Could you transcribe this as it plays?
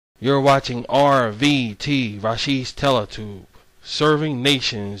You're watching RVT, Rashid's Teletube, serving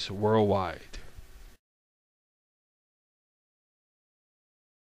nations worldwide.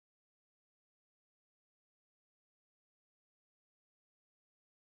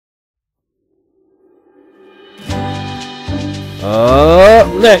 Up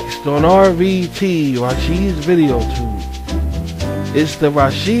next on RVT, Rashid's Video Tube, it's the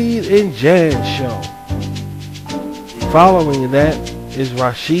Rashid and Jan Show. Following that is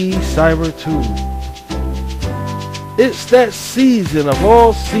Rashid Cyber Tube. It's that season of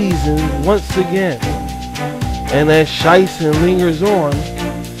all seasons once again. And as Shiesty lingers on,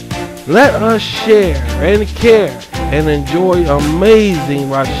 let us share and care and enjoy amazing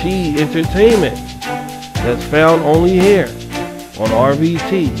Rashid entertainment that's found only here on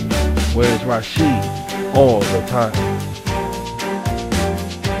RVT, where it's Rashid all the time.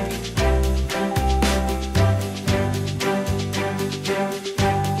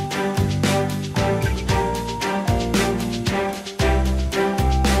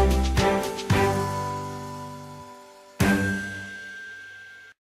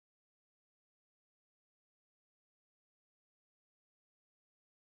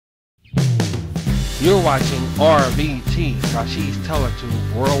 You're watching RVT, Rashid's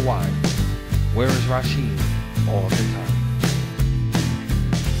Teletube worldwide. Where is Rashid all the time?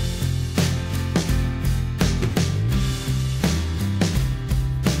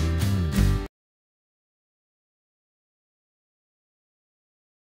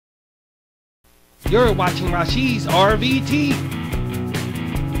 You're watching Rashid's RVT.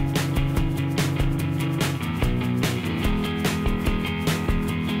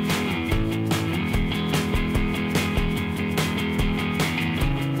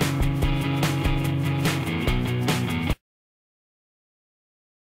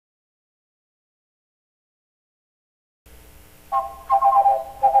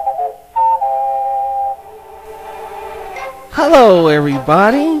 Hello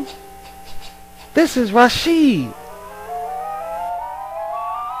everybody, this is Rashid.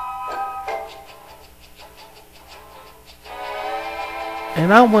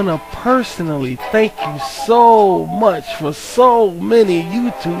 And I want to personally thank you so much for so many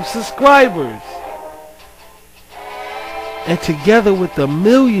YouTube subscribers. And together with the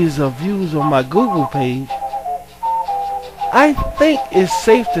millions of views on my Google page, I think it's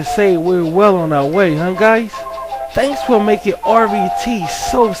safe to say we're well on our way, huh guys? Thanks for making RVT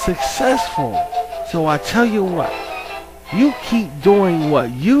so successful. So I tell you what, you keep doing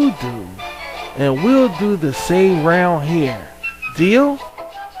what you do, and we'll do the same round here. Deal?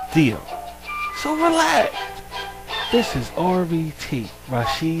 Deal. So relax. This is RVT,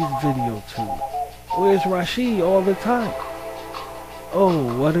 Rashid's Video Tube. Where's Rashid all the time?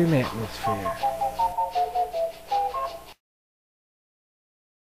 Oh, what an atmosphere.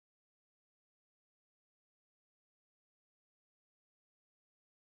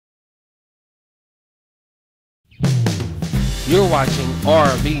 You're watching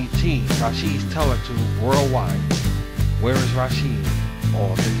RVT, Rashid's Teletube worldwide. Where is Rashid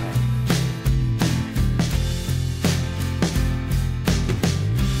all the time?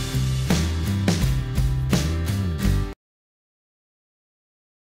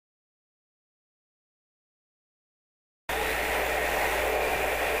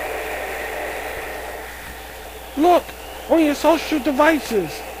 Look on your social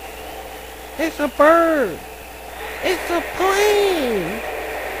devices. It's a bird. It's a plane!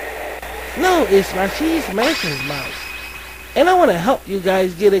 No, it's Rashid's Mattress Mouse. And I want to help you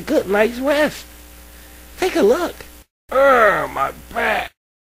guys get a good night's rest. Take a look. My back.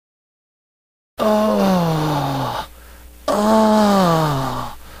 Oh.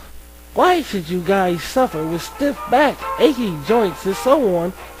 Why should you guys suffer with stiff back, aching joints, and so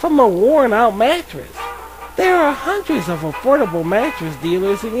on from a worn out mattress? There are hundreds of affordable mattress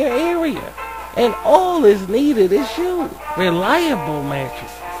dealers in your area. And all is needed is you. Reliable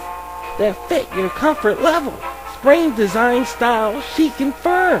mattresses that fit your comfort level. Spring design, style, chic and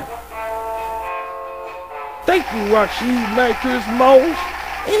firm. Thank you, Rashid Mattress Mouse.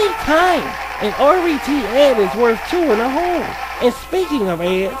 Anytime. An RVT ad is worth two and a whole. And speaking of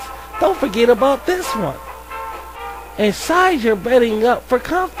ads, don't forget about this one. And size your bedding up for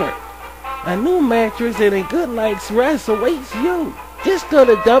comfort. A new mattress and a good night's rest awaits you. Just go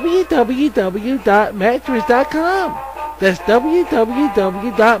to www.mattress.com. That's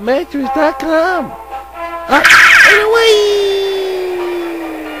www.mattress.com. Anyway!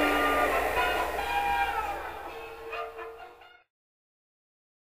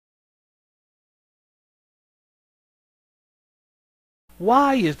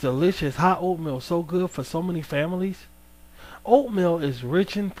 Why is delicious hot oatmeal so good for so many families? Oatmeal is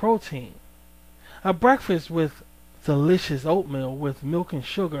rich in protein. A breakfast with delicious oatmeal with milk and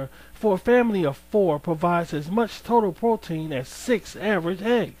sugar for a family of 4 provides as much total protein as 6 average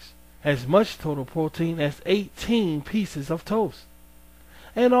eggs, as much total protein as 18 pieces of toast,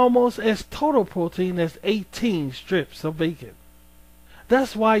 and almost as total protein as 18 strips of bacon.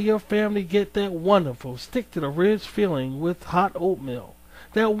 That's why your family get that wonderful stick to the ribs feeling with hot oatmeal,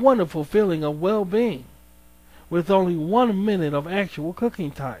 that wonderful feeling of well-being, with only 1 minute of actual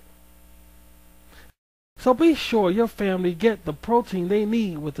cooking time. So be sure your family get the protein they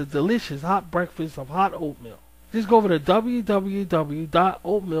need with the delicious hot breakfast of hot oatmeal. Just go over to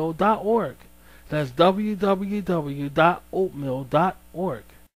www.oatmeal.org. That's www.oatmeal.org.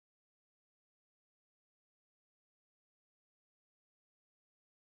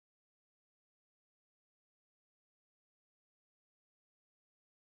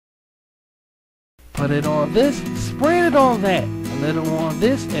 Put it on this, spread it on that. A little on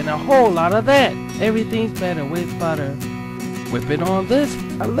this and a whole lot of that. Everything's better with butter. Whip it on this,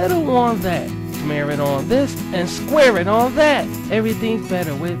 a little on that. Smear it on this and square it on that. Everything's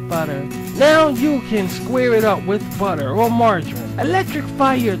better with butter. Now you can square it up with butter or margarine.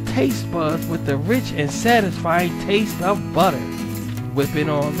 Electrify your taste buds with the rich and satisfying taste of butter. Whip it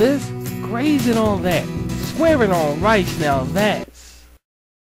on this, graze it on that. Square it on rice, now that's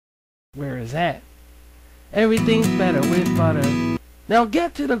where is that? Everything's better with butter. Now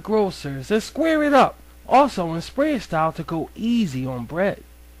get to the grocers and square it up. Also in spread style to go easy on bread.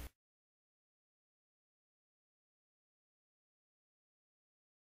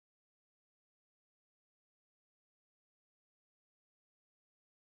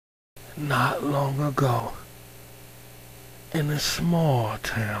 Not long ago, in a small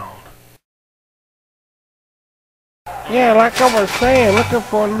town. Yeah, like I was saying, looking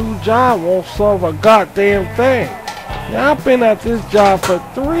for a new job won't solve a goddamn thing. Now, I've been at this job for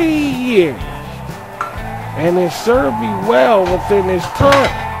 3 years, and it served me well within this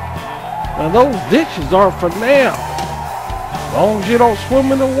time. Now, those ditches are for now. As long as you don't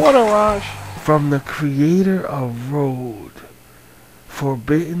swim in the water, Raj. From the creator of Road,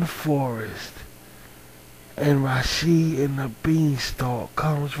 Forbidden Forest, and Rashid and the Beanstalk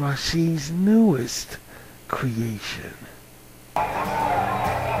comes Rashid's newest creation.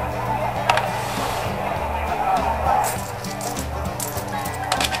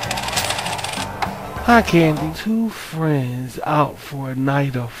 Hi, Candy. 2 friends out for a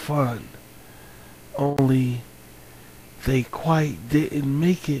night of fun. Only they quite didn't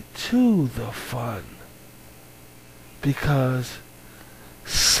make it to the fun because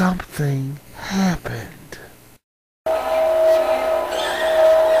something happened.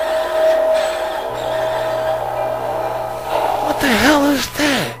 What the hell is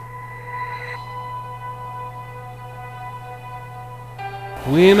that?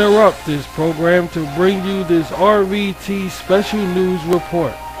 We interrupt this program to bring you this RVT special news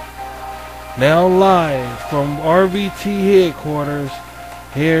report. Now live from RVT headquarters,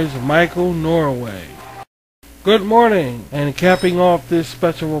 here's Michael Norway. Good morning, and capping off this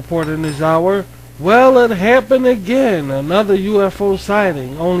special report in this hour, well, it happened again, another UFO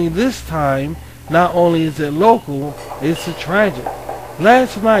sighting, only this time, not only is it local, it's a tragic.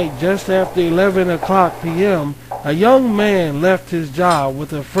 Last night, just after 11 o'clock p.m., a young man left his job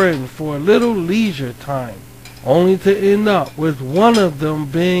with a friend for a little leisure time, only to end up with one of them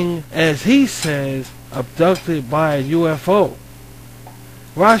being, as he says, abducted by a UFO.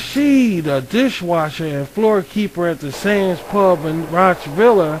 Rashid, a dishwasher and floor keeper at the Sands Pub in Roch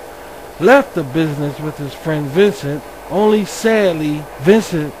Villa, left the business with his friend Vincent, only sadly,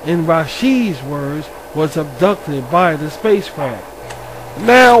 Vincent, in Rashid's words, was abducted by the spacecraft.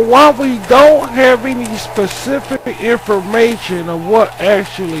 Now, while we don't have any specific information of what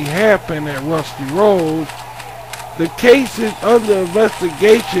actually happened at Rusty Road, the case is under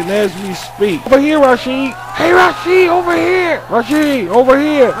investigation as we speak. Over here, Rashid. Hey, Rashid, over here. Rashid, over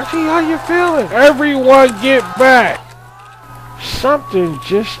here. Rashid, how you feeling? Everyone get back. Something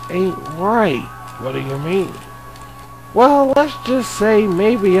just ain't right. What do you mean? Well, let's just say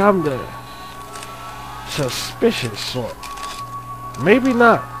maybe I'm the suspicious sort. Maybe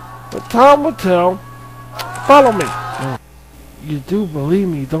not, but time will tell. Follow me. You do believe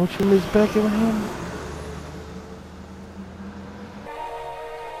me, don't you, Miss Beckenham?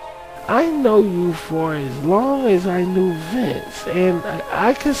 I know you for as long as I knew Vince, and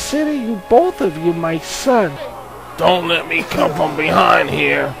I consider you, both of you, my son. Don't let me come from behind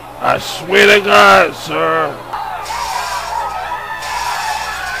here. I swear to God, sir.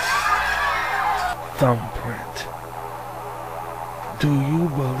 Thumbprint. Do you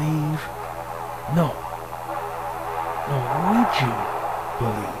believe? No. Nor would you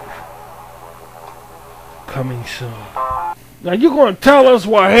believe. Coming soon. Now you're going to tell us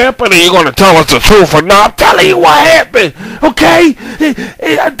what happened, and you're going to tell us the truth, or not. I'm telling you what happened, okay?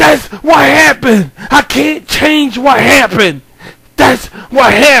 That's what happened. I can't change what happened. That's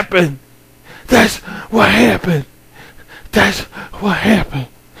what happened. That's what happened. That's what happened.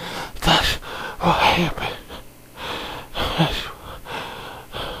 That's what happened. That's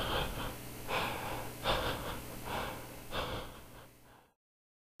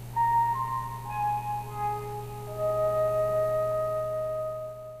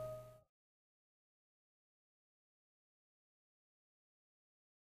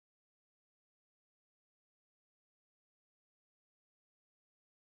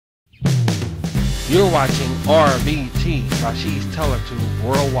You're watching RVT, Rashid's Teletube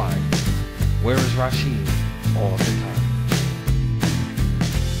Worldwide. Where is Rashid all the time?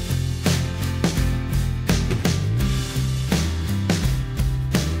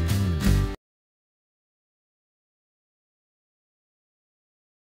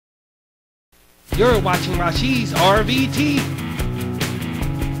 You're watching Rashid's RVT.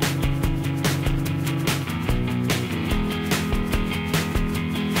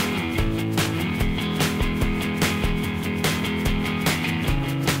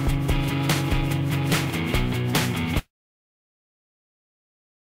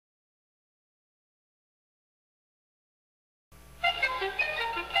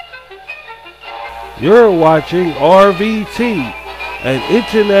 You're watching RVT, an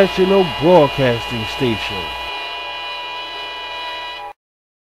international broadcasting station.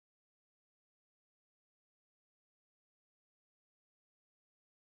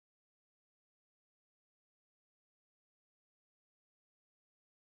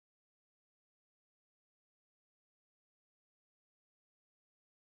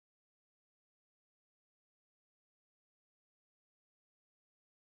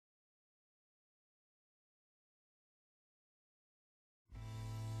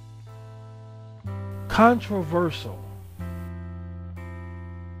 Controversial.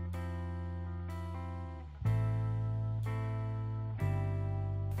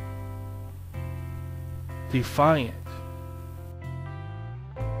 Defiant.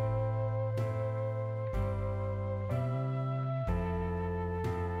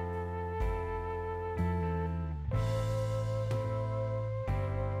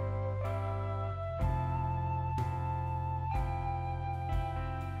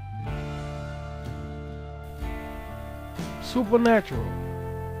 Supernatural.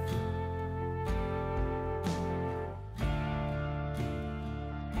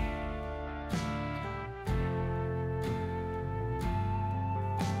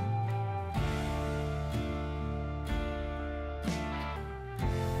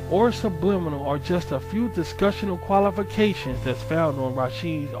 Or subliminal are just a few discussional qualifications that's found on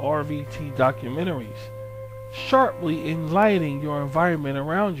Rashid's RVT documentaries, sharply enlightening your environment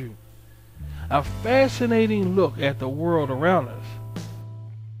around you. A fascinating look at the world around us.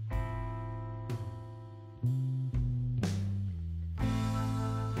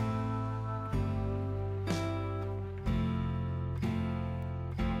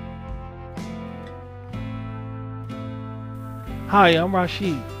 Hi, I'm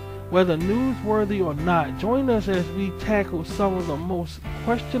Rashid. Whether newsworthy or not, join us as we tackle some of the most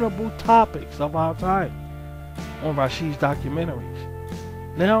questionable topics of our time on Rashid's documentaries.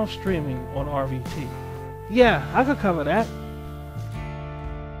 Now streaming on RVT. Yeah, I could cover that.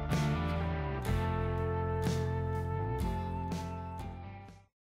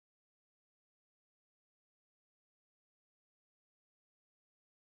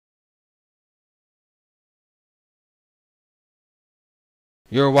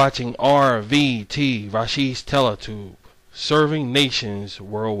 You're watching RVT, Rashid's Teletube, serving nations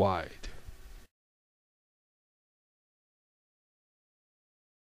worldwide.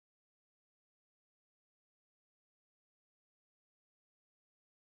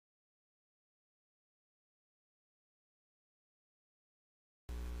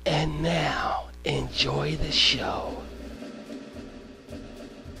 And now, enjoy the show.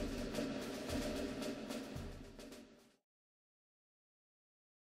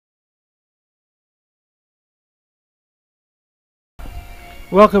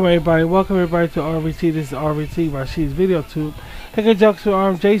 Welcome everybody to RVT. This is RVT, Rashid's Video Tube. In conjunction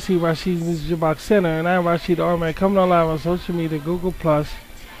with JC, Rashid's Music Box Center, and I'm Rashid Arman, coming online on social media, Google+, YouTube,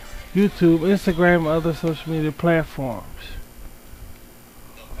 Instagram, and other social media platforms.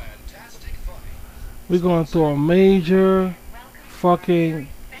 We're going through a major fucking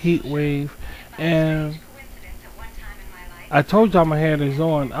heat wave, and I told y'all my hand is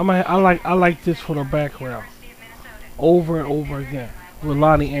on. I like this for the background. over and over again with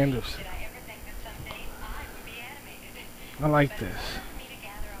Lonnie Anderson. I like this.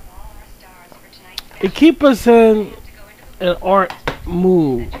 It keeps us in an art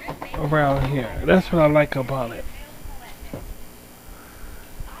mood around here. That's what I like about it.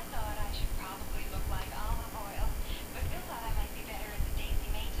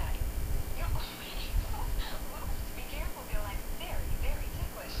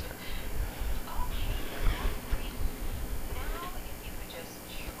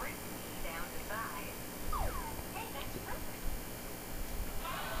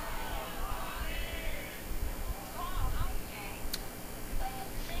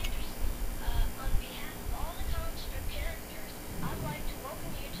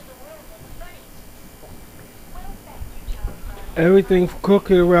 Everything's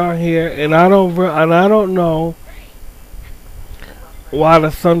crooked around here, and I don't know why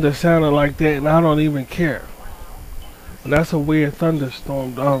the thunder sounded like that, and I don't even care. That's a weird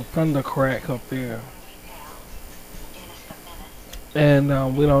thunderstorm, thunder crack up there, and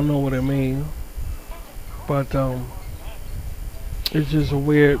we don't know what it means, but it's just a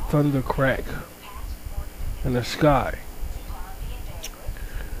weird thunder crack in the sky,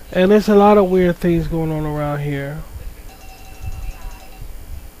 and there's a lot of weird things going on around here.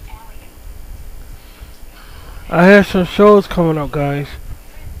 I had some shows coming up, guys.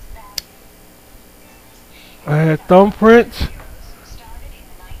 I had Thumbprints.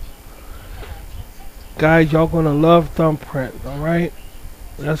 Guys, y'all gonna love Thumbprint, alright?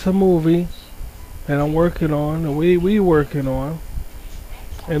 That's a movie that I'm working on, and we working on.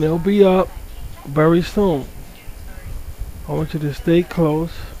 And it'll be up very soon. I want you to stay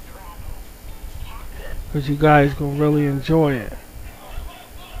close, because you guys gonna really enjoy it.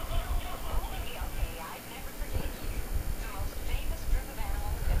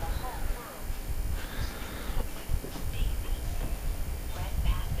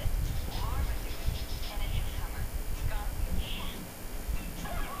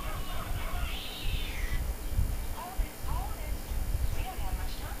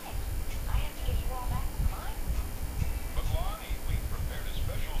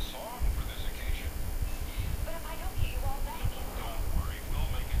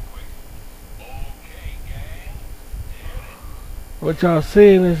 What y'all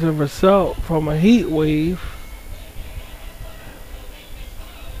seeing is a result from a heat wave.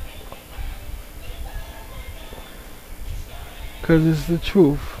 Cause it's the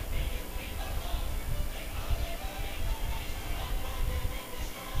truth.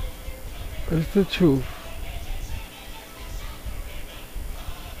 It's the truth.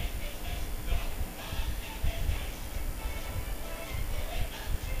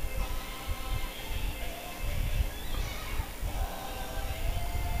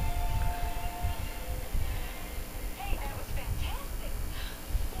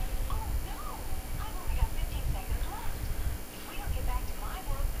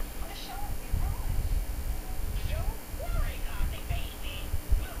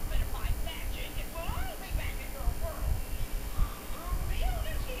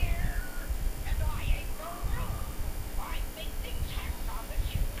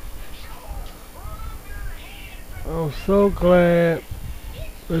 I'm so glad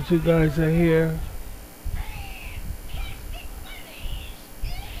that you guys are here.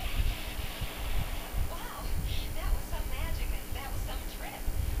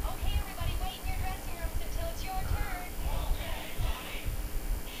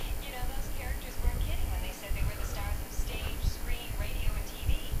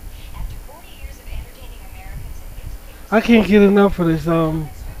 I can't get enough of this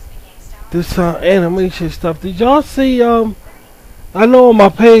animation stuff. Did y'all see I know on my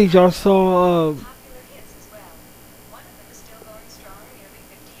page y'all saw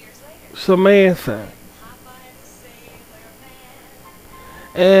Samantha,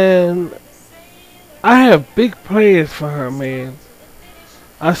 and I have big plans for her, man.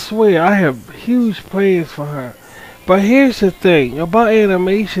 I swear I have huge plans for her. But here's the thing about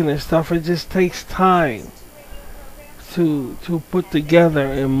animation and stuff, it just takes time to put together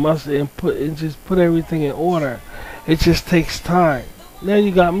and just put everything in order. It just takes time. Now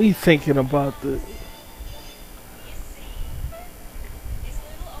you got me thinking about this.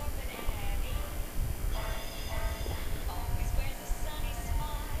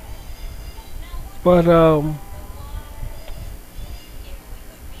 But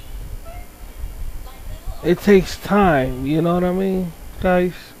it takes time, you know what I mean,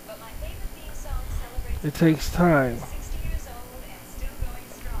 guys? It takes time.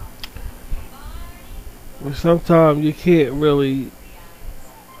 But sometimes you can't really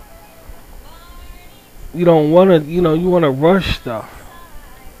You don't want to, you want to rush stuff.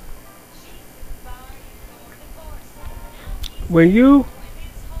 When you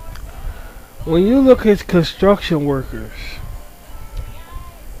when you look at construction workers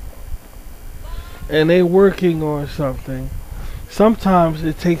and they working on something, sometimes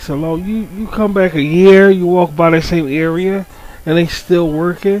it takes a long. You come back a year, you walk by the same area, and they still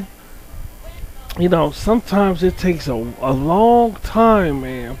working. Sometimes it takes a long time,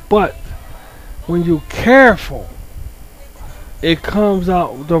 man. But when you're careful, it comes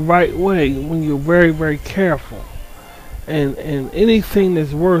out the right way. When you're very, very careful, and anything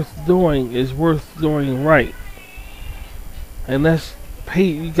that's worth doing is worth doing right. And that's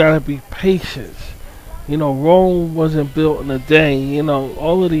you gotta be patient. Rome wasn't built in a day.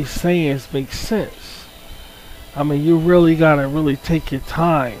 All of these sayings make sense. I mean, you really gotta really take your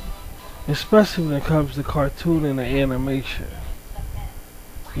time, especially when it comes to cartoon and the animation.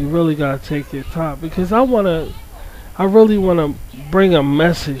 You really gotta take your time because I really wanna bring a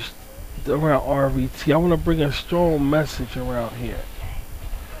message around RVT. I wanna bring a strong message around here.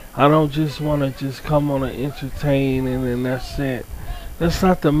 I don't just wanna just come on and entertain and then that's it. That's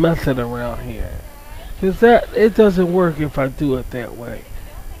not the method around here. Cause it doesn't work if I do it that way.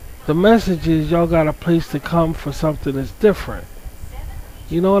 The message is y'all got a place to come for something that's different.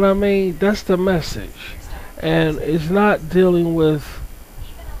 You know what I mean? That's the message. And it's not dealing with,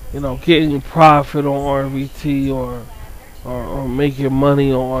 getting profit on RVT or making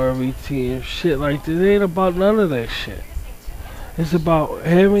money on RVT and shit like that. It ain't about none of that shit. It's about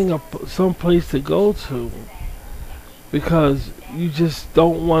having some place to go to because you just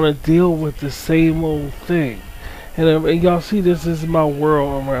don't want to deal with the same old thing. And y'all see this is my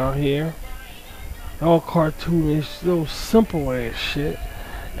world around here. All cartoonish, so simple ass shit.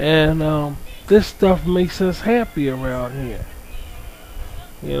 And this stuff makes us happy around here.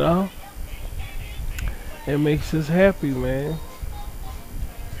 It makes us happy, man.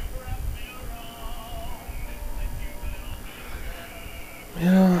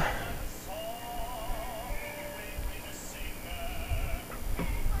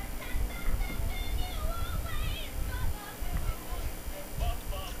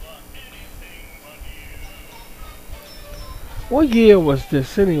 What year was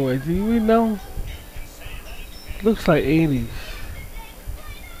this anyway? Do you know? Looks like 80s.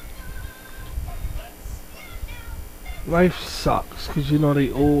 Life sucks because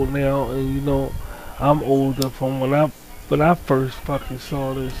they old now, and I'm older from when I first fucking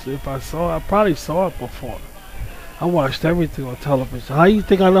saw this. I probably saw it before. I watched everything on television. How you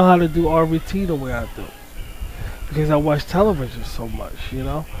think I know how to do RVT the way I do? Because I watch television so much, I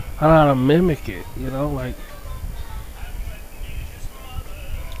know how to mimic it, like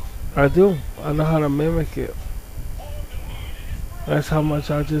I do. I know how to mimic it. That's how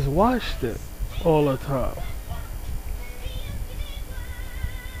much I just watched it all the time.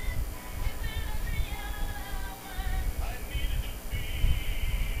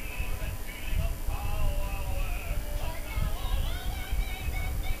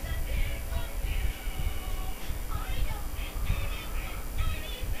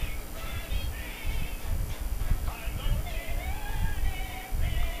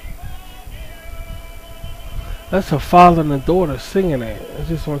 That's a father and a daughter singing that. I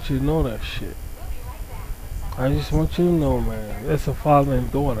just want you to know that shit. I just want you to know, man. That's a father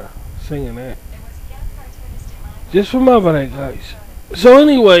and daughter singing that. Just remember that, guys. So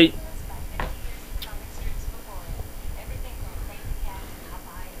anyway,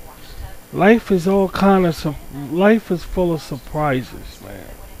 life is life is full of surprises, man.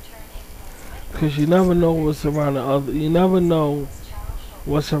 Because you never know what's around the other. You never know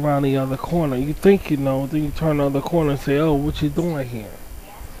what's around the other corner. You think you know, then you turn the other corner and say, "Oh, what you doing here?"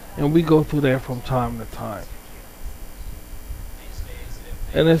 And we go through that from time to time.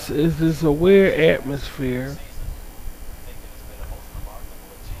 And it's this a weird atmosphere,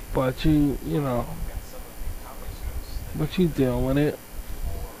 but but you deal with it.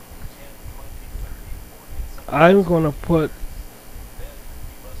 I'm gonna put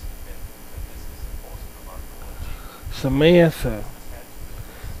Samantha,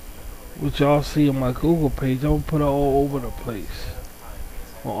 which y'all see on my Google page. I'm gonna put her all over the place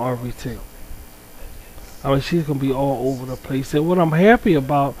on RVT. I mean, she's gonna be all over the place. And what I'm happy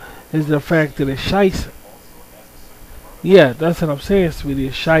about is the fact that it's Shice. Yeah, that's what I'm saying, sweetie.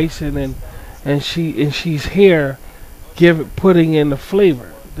 It's Shice, and she's here, putting in the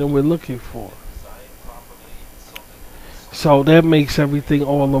flavor that we're looking for. So that makes everything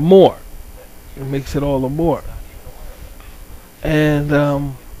all the more. It makes it all the more. And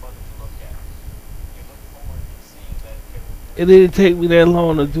It didn't take me that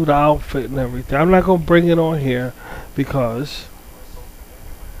long to do the outfit and everything. I'm not gonna bring it on here because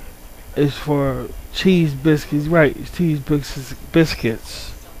it's for cheese biscuits, right? It's cheese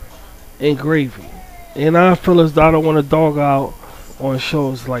biscuits and gravy. And I feel as though I don't want to dog out on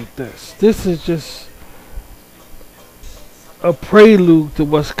shows like this. This is just a prelude to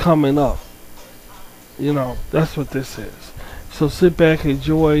what's coming up. You know, that's what this is. So sit back,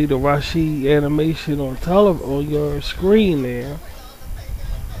 enjoy the Rashid animation on your screen there,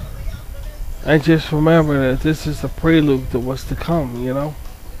 and just remember that this is a prelude to what's to come. You know.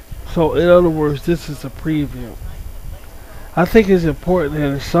 So in other words, this is a preview. I think it's important that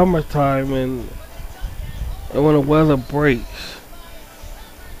in the summertime and when the weather breaks,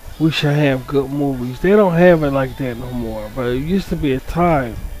 we should have good movies. They don't have it like that no more, but it used to be a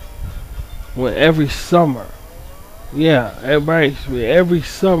time when every summer, every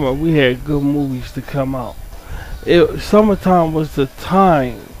summer we had good movies to come out. Summertime was the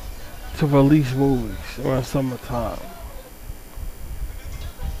time to release movies around summertime.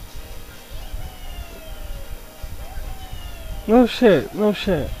 No shit, no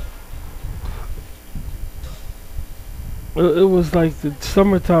shit. It was like the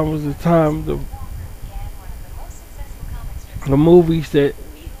summertime was the time the movies that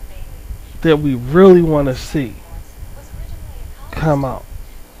we really want to see come out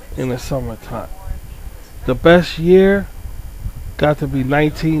in the summertime. The best year got to be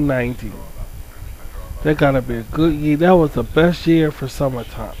 1990. That got to be a good year. That was the best year for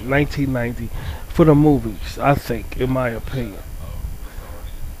summertime, 1990, for the movies, I think, in my opinion.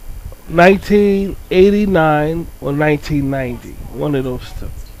 1989 or 1990, one of those two.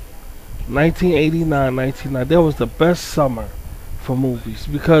 1989, 1990, that was the best summer for movies,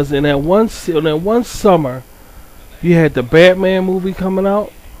 because in that one summer, you had the Batman movie coming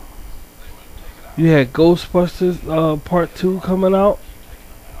out, you had Ghostbusters Part 2 coming out,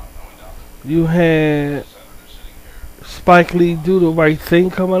 you had Spike Lee Do the Right Thing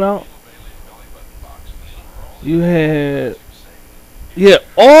coming out, you had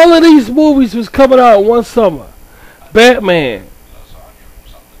all of these movies was coming out in one summer. Batman,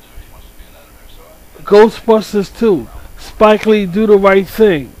 Ghostbusters 2, Spike Lee Do the Right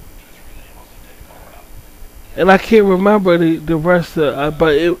Thing, and I can't remember the rest of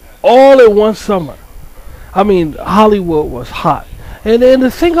but it all in one summer. I mean, Hollywood was hot. And then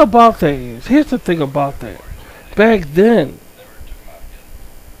the thing about that is, here's the thing about that. Back then,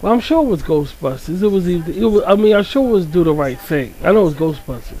 well, I'm sure it was Ghostbusters. I'm sure it was Do the Right Thing. I know it was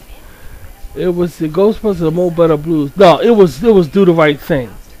Ghostbusters. It was the Ghostbusters or Mo Better Blues. No, it was Do the Right Thing.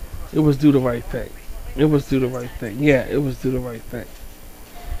 It was Do the Right Thing. It was Do the Right Thing. Yeah, it was Do the Right Thing.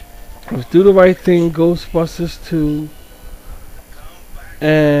 It was Do the Right Thing, Ghostbusters 2,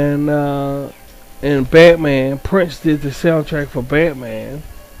 and Batman. Prince did the soundtrack for Batman.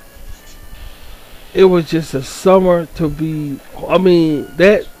 It was just a summer to be. I mean,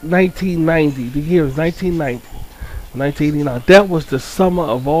 that 1990, the year was 1990, 1989. That was the summer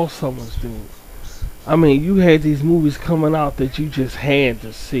of all summers, dude. I mean, you had these movies coming out that you just had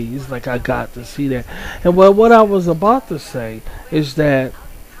to see. It's like, I got to see that. And what I was about to say is that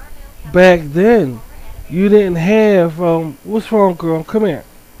back then, you didn't have, what's wrong, girl? Come here.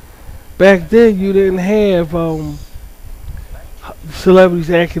 Back then, you didn't have, celebrities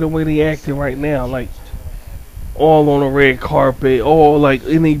acting the way they acting right now, like all on a red carpet, all like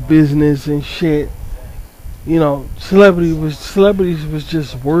in a business and shit. You know, celebrities was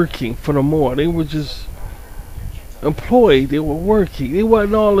just working for the more. They were just employed. They were working. They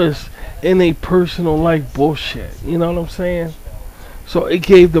wasn't all this in a personal life bullshit. You know what I'm saying? So it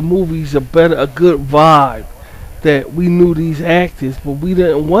gave the movies a good vibe that we knew these actors, but we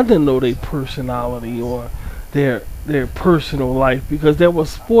didn't want to know their personality or their personal life, because that would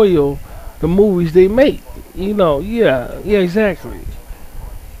spoil the movies they make. You know, yeah, exactly.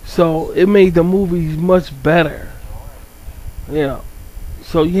 So it made the movies much better. You know.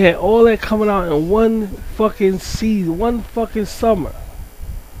 So you had all that coming out in one fucking season, one fucking summer.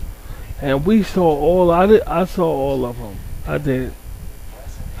 And we saw I saw all of them. I did.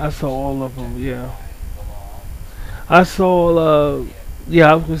 I saw all of them, yeah. I saw, I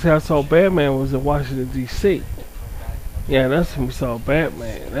was gonna say I saw Batman was in Washington, D.C. Yeah, that's when we saw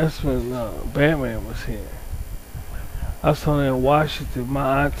Batman. That's when Batman was here. I saw that in Washington.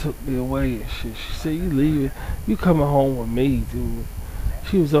 My aunt took me away and shit. She said, "You leaving? You coming home with me, dude?"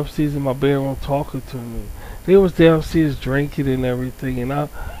 She was upstairs in my bedroom talking to me. They was downstairs drinking and everything, and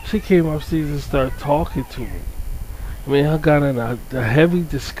she came upstairs and started talking to me. I mean, I got in a heavy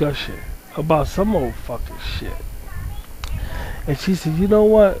discussion about some old fucking shit. And she said, "You know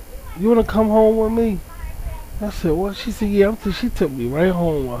what? You wanna come home with me?" I said, what? She said, yeah. She took me right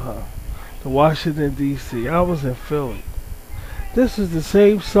home with her to Washington, D.C. I was in Philly. This was the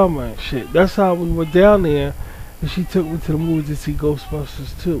same summer and shit. That's how we were down there. And she took me to the movie to see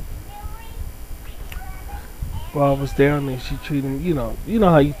Ghostbusters 2. While I was down there, she treated me, you know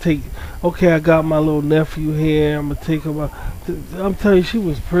how you take, okay, I got my little nephew here, I'm gonna take him out. I'm telling you, she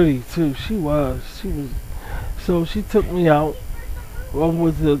was pretty too. She was. So she took me out. I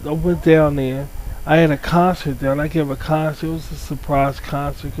went down there. I had a concert down. I gave a concert. It was a surprise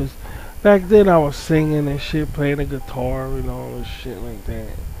concert because back then I was singing and shit, playing the guitar and all this shit like that.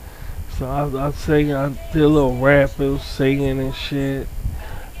 So I sang, I did a little rap, it was singing and shit.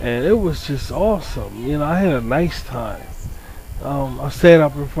 And it was just awesome. I had a nice time. I sat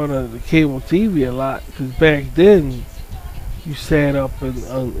up in front of the cable TV a lot because back then you sat up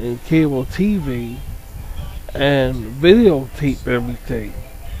in cable TV and videotape everything,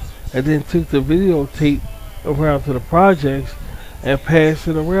 and then took the videotape around to the projects and passed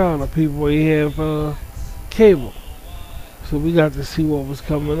it around to people where you have cable. So we got to see what was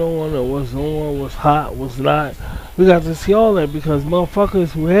coming on, what's hot, what's not. We got to see all that because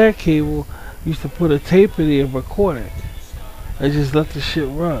motherfuckers who had cable used to put a tape in there and record it. And just let the shit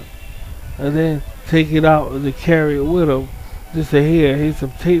run. And then take it out and carry it with them. Just to here's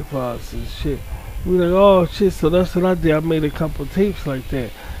some tape files and shit. We like, oh shit, so that's what I did. I made a couple tapes like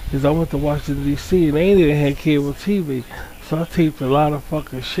that. Because I went to Washington, D.C. and they didn't have cable TV. So I taped a lot of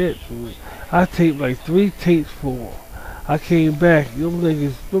fucking shit. I taped like 3 tapes for them. I came back, them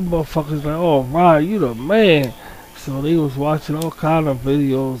motherfuckers like, oh, Rod, you the man. So they was watching all kind of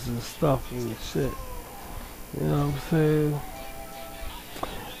videos and stuff and shit. You know what I'm saying?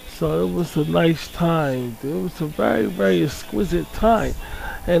 So it was a nice time. It was a very, very exquisite time.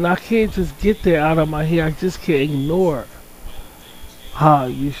 And I can't just get that out of my head. I just can't ignore how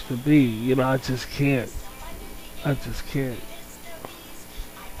it used to be. I just can't. I just can't.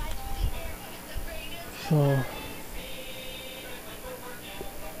 So...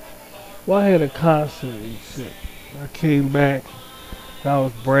 well, I had a concert and shit. I came back and I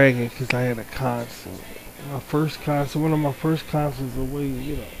was bragging because I had a concert. My first concert, one of my first concerts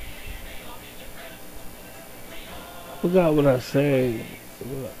away, I forgot what I said.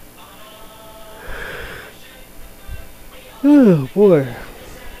 Oh, boy.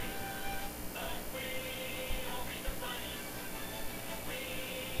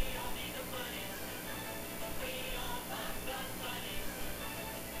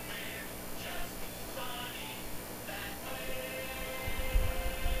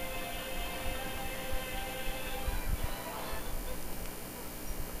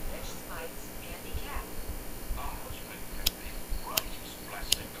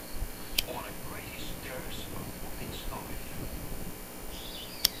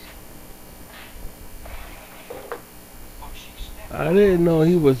 I didn't know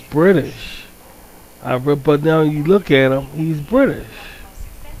he was British. But now you look at him, he's British.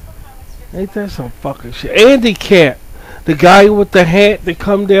 Ain't that some fucking shit? Andy Capp, the guy with the hat that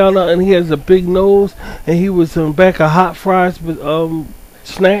come down and he has a big nose, and he was in back of Hot Fries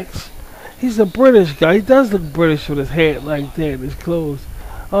snacks. He's a British guy. He does look British with his hat like that, his clothes.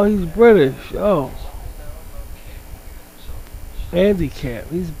 Oh, he's British. Oh, Andy Capp,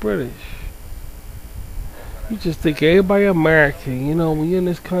 he's British. You just think everybody American, when you're in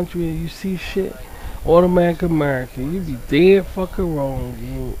this country and you see shit, automatic American, you be dead fucking wrong,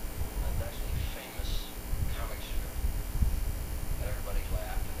 dude.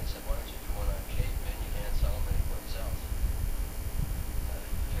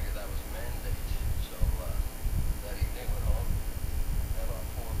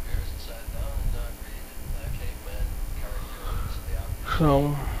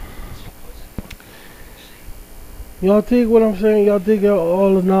 So, y'all dig what I'm saying? Y'all dig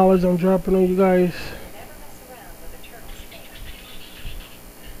all the knowledge I'm dropping on you guys?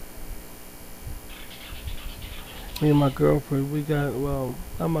 Me and my girlfriend, we got, well,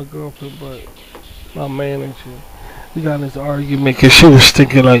 not my girlfriend, but my manager. We got in this argument because she was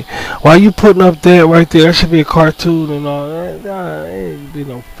thinking like, why you putting up that right there? That should be a cartoon and all that. Nah, it ain't be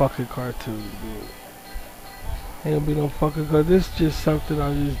no fucking cartoon, dude. Ain't gonna be no fucking cartoon. This is just something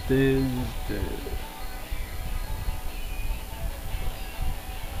I just did.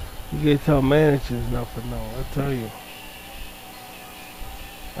 You can't tell managers nothing, no. I tell you.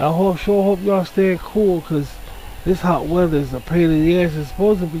 I sure hope y'all staying cool, cause this hot weather is a pain in the ass. It's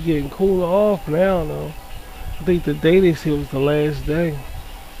supposed to be getting cooler off now, though. I think the day they said was the last day.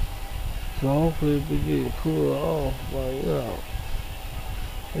 So hopefully it'll be getting cooler off. But,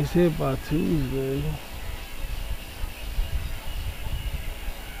 they said by Tuesday.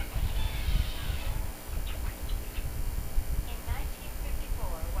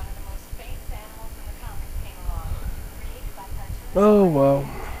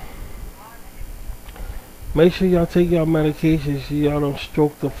 Make sure y'all take y'all medications so y'all don't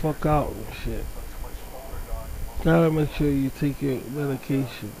stroke the fuck out and shit. Gotta make sure you take your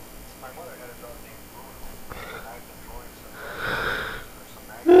medication.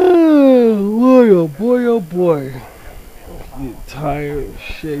 Boy, oh boy, oh boy. Get tired,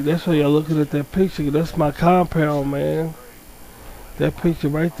 shit. That's why y'all looking at that picture. That's my compound, man. That picture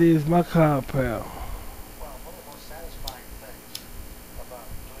right there is my compound.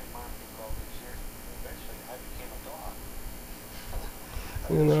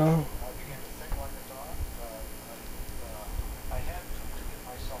 You know?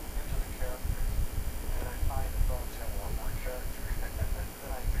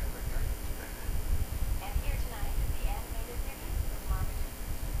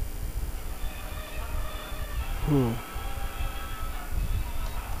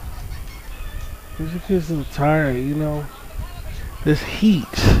 Cause you get so tired, you know? This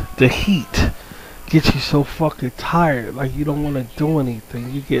heat, the heat gets you so fucking tired. Like you don't want to do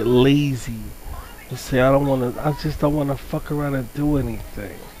anything. You get lazy. You say, I just don't want to fuck around and do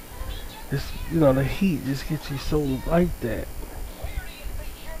anything. It's, you know, the heat just gets you so like that.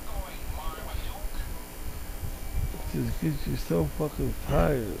 It just gets you so fucking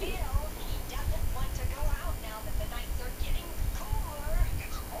tired.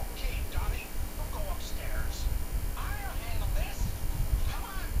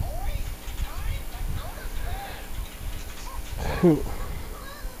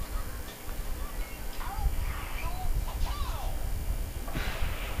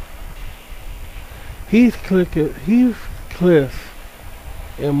 Heathcliff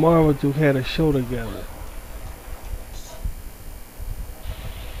and Marmaduke had a show together.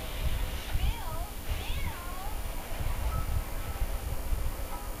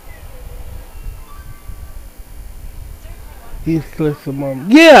 Heathcliff and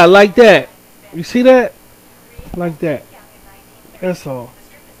Marmaduke. Yeah, like that. You see that? Like that. That's all.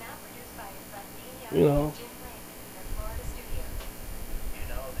 You know.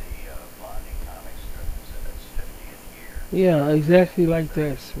 Yeah, exactly like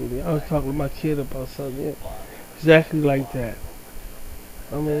that, sweetie. I was talking to my kid about something. Yeah, exactly like that.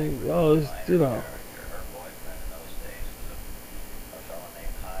 I mean, oh, it's, you know.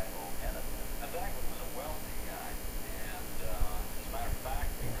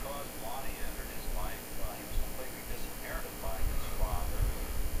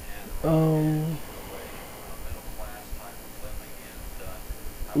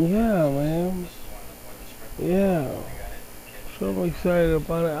 Yeah, man. Yeah. So I'm excited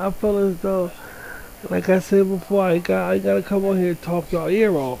about it. I feel as though, like I said before, I gotta come on here and talk y'all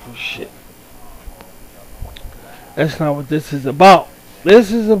ear off and shit. That's not what this is about.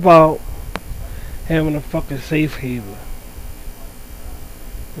 This is about having a fucking safe haven.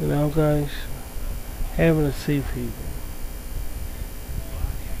 You know, guys? Having a safe haven.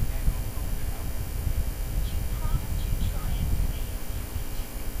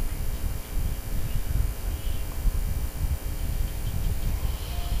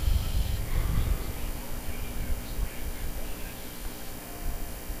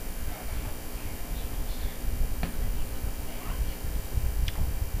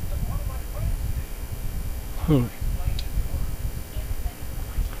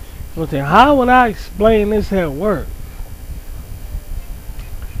 But then how would I explain this at work?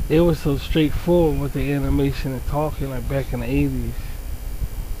 It was so straightforward with the animation and talking like back in the 80s.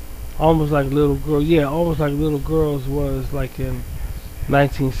 Almost like little girl, yeah, almost like Little Girls was like in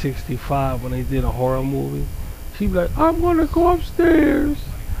 1965 when they did a horror movie. She'd be like, I'm gonna go upstairs.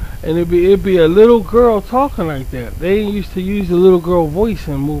 And it'd be a little girl talking like that. They used to use the little girl voice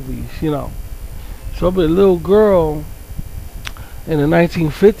in movies, you know. So it'd be a little girl in the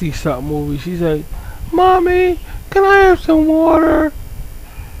 1950 something movie. She's like, Mommy, can I have some water?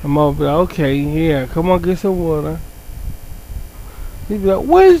 And Mom would be like, okay, yeah, come on, get some water. He'd be like,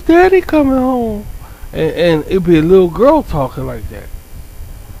 when's Daddy coming home? And it'd be a little girl talking like that,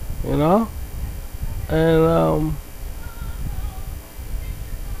 you know? And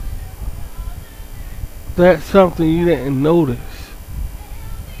that's something you didn't notice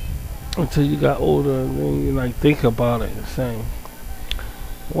until you got older, and then you like think about it and saying,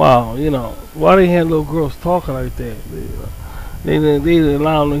 wow, you know, why they had little girls talking like that? They didn't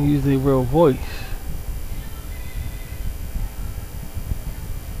allow them to use their real voice.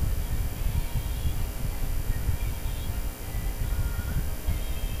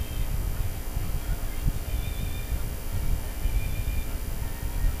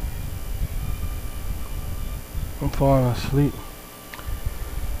 I'm falling asleep.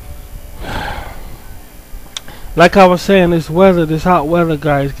 Like I was saying, this weather, this hot weather,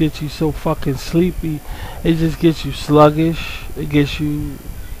 guys, gets you so fucking sleepy. It just gets you sluggish. It gets you.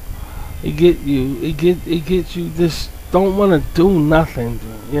 It gets you just don't want to do nothing,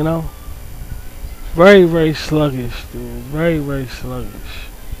 dude, you know. Very, very sluggish, dude. Very, very sluggish.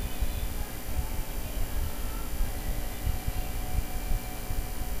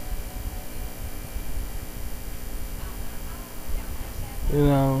 You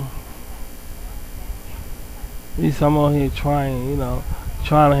know. At least I'm out here trying, you know,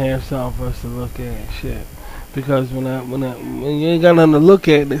 trying to have something for us to look at and shit. Because when you ain't got nothing to look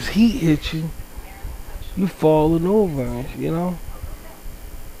at, this heat hits you, you falling over, you know.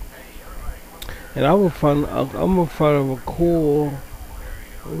 And I'm in front of a cool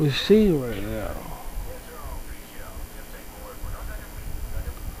machine right now.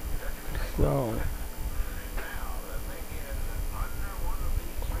 So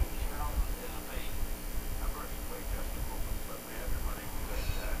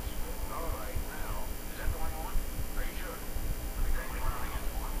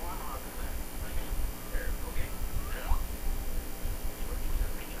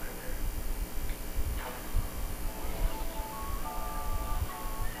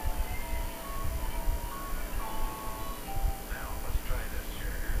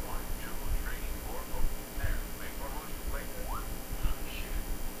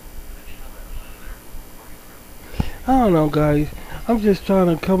I don't know, guys. I'm just trying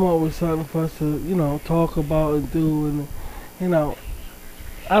to come up with something for us to, you know, talk about and do, and you know,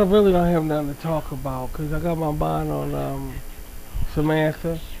 I really don't have nothing to talk about because I got my mind on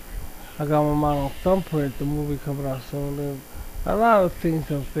Samantha. I got my mind on Thumbprint, the movie coming out soon, and a lot of things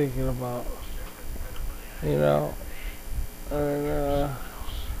I'm thinking about, you know, and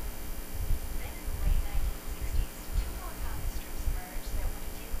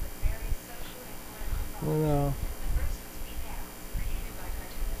you know,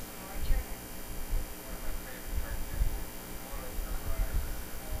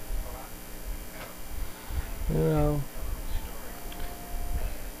 you know,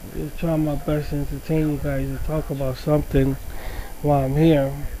 just trying my best to entertain you guys and talk about something while I'm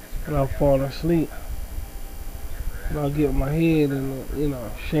here, and I'll fall asleep. And I'll get my head in, you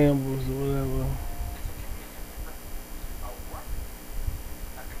know, shambles or whatever.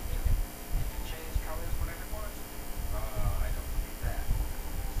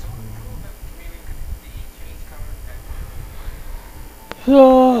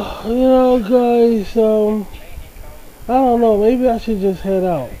 So, you know, guys, I don't know, maybe I should just head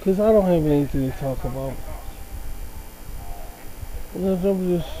out, because I don't have anything to talk about. Because I'm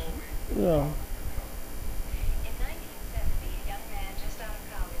just, you know. In 1970, a young man just out of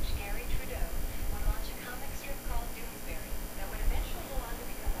college, Gary Trudeau, would launch a comic strip called Doonesbury that would eventually go on to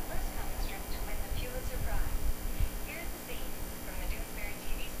become the first comic strip to win the Pulitzer Prize. Here's the scene from the Doonesbury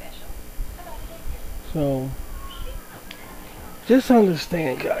TV special about a day. So, just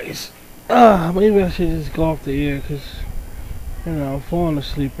understand, guys. Maybe I should just go off the air, because, you know, I'm falling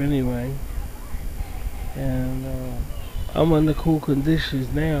asleep anyway. And, I'm under cool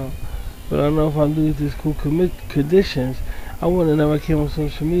conditions now. But I don't know if I lose these cool conditions, I would have never came on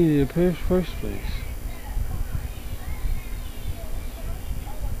social media in the first place.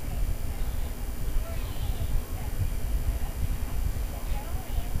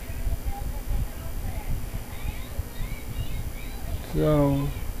 So,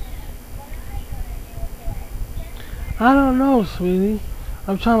 I don't know, sweetie.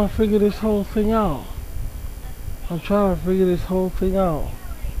 I'm trying to figure this whole thing out. I'm trying to figure this whole thing out.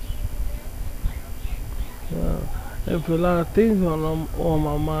 There's a lot of things on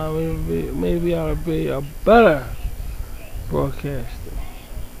my mind. Maybe I would be a better broadcaster.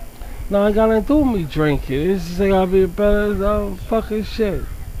 Now I got nothing to do with me drinking. It's just like I'll be a better fucking shit.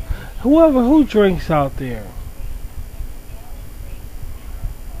 Who drinks out there.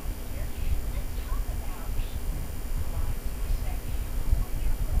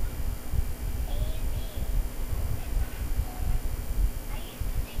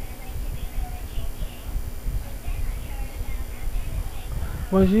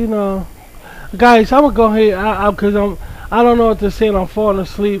 But you know, guys, I'm gonna go ahead because I don't know what to say and I'm falling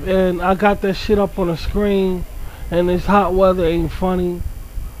asleep and I got that shit up on the screen and this hot weather ain't funny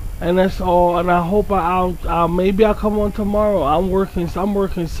and that's all. And I hope I'll maybe I'll come on tomorrow. I'm working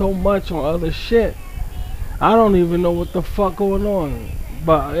so much on other shit. I don't even know what the fuck going on.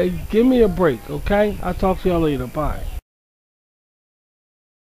 But hey, give me a break, okay? I'll talk to y'all later. Bye.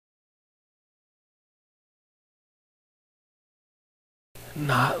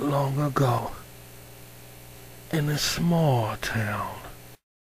 Not long ago, in a small town,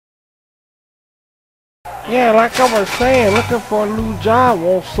 Yeah, like I was saying, looking for a new job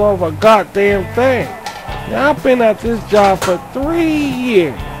won't solve a goddamn thing. Now, I've been at this job for 3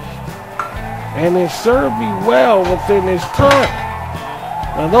 years, and it served me well within this time.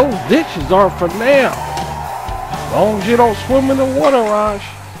 Now, those ditches are for now, as long as you don't swim in the water, Raj.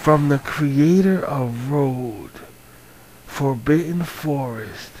 From the creator of Road, Forbidden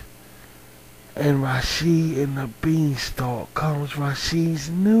Forest, and Rashid and the Beanstalk comes Rashid's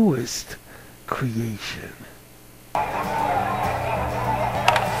newest creation.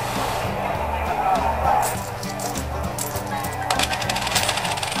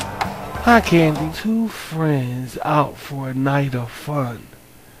 Hi Candy. Two friends out for a night of fun.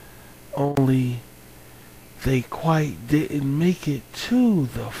 Only they quite didn't make it to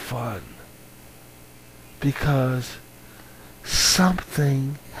the fun. Because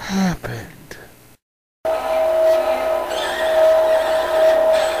something happened.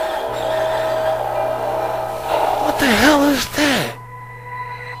 What the hell is that?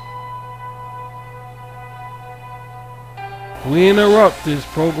 We interrupt this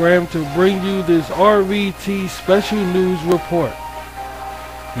program to bring you this RVT special news report.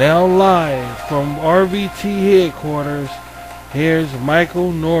 Now live from RVT headquarters, here's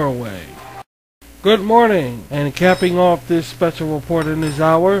Michael Norway. Good morning, and capping off this special report in this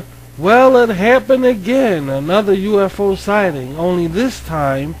hour, well, it happened again, another UFO sighting, only this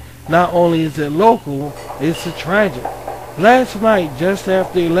time, not only is it local, it's a tragic. Last night, just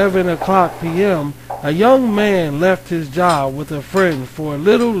after 11 o'clock p.m., a young man left his job with a friend for a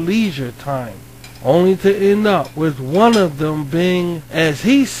little leisure time, only to end up with one of them being, as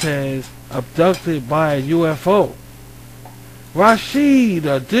he says, abducted by a UFO. Rashid,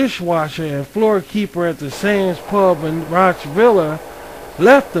 a dishwasher and floor keeper at the Sands Pub in Roch Villa,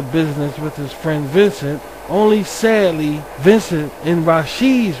 left the business with his friend Vincent, only sadly, Vincent, in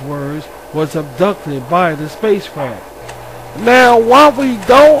Rashid's words, was abducted by the spacecraft. Now, while we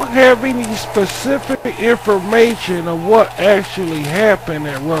don't have any specific information of what actually happened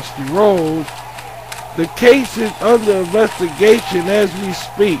at Rusty Road, the case is under investigation as we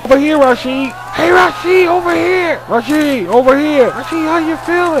speak. Over here, Rashid. Hey, Rashid, over here. Rashid, over here. Rashid, how you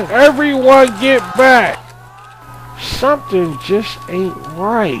feeling? Everyone get back. Something just ain't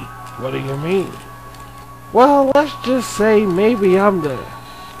right. What do you mean? Well, let's just say maybe I'm the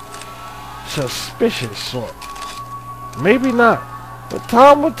suspicious sort. Maybe not, but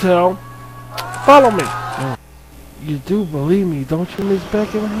time will tell. Follow me. You do believe me, don't you, Miss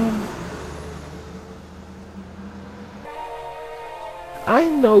Beckenham? I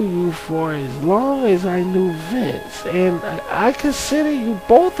know you for as long as I knew Vince, and I consider you,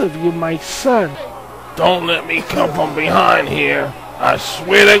 both of you, my son. Don't let me come from behind here. I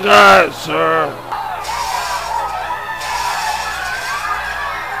swear to God, sir.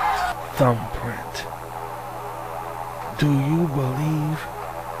 Thumbprint. Do you believe?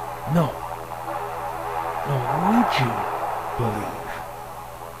 No. No, would you believe?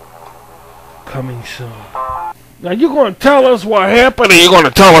 Coming soon. Now you're going to tell us what happened, or you're going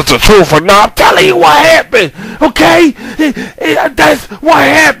to tell us the truth, or not? I'm telling you what happened, okay? That's what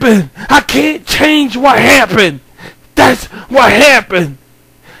happened. I can't change what happened. That's what happened.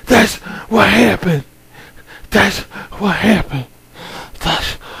 That's what happened. That's what happened. That's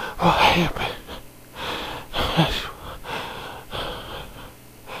what happened. That's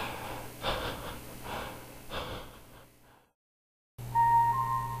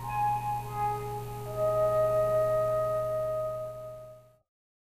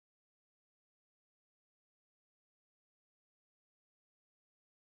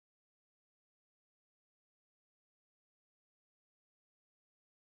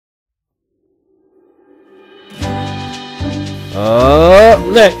up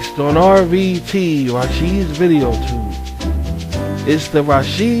next on RVT, Rashid's Video Tube, it's the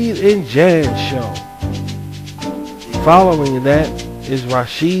Rashid and Jan Show. Following that is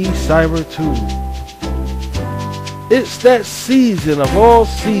Rashid Cyber Tube. It's that season of all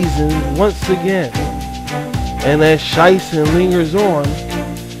seasons once again. And as Shiesty lingers on,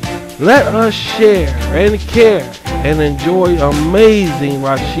 let us share and care and enjoy amazing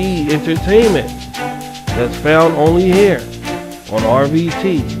Rashid entertainment that's found only here on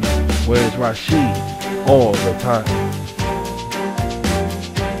RVT, where it's Rashid all the time.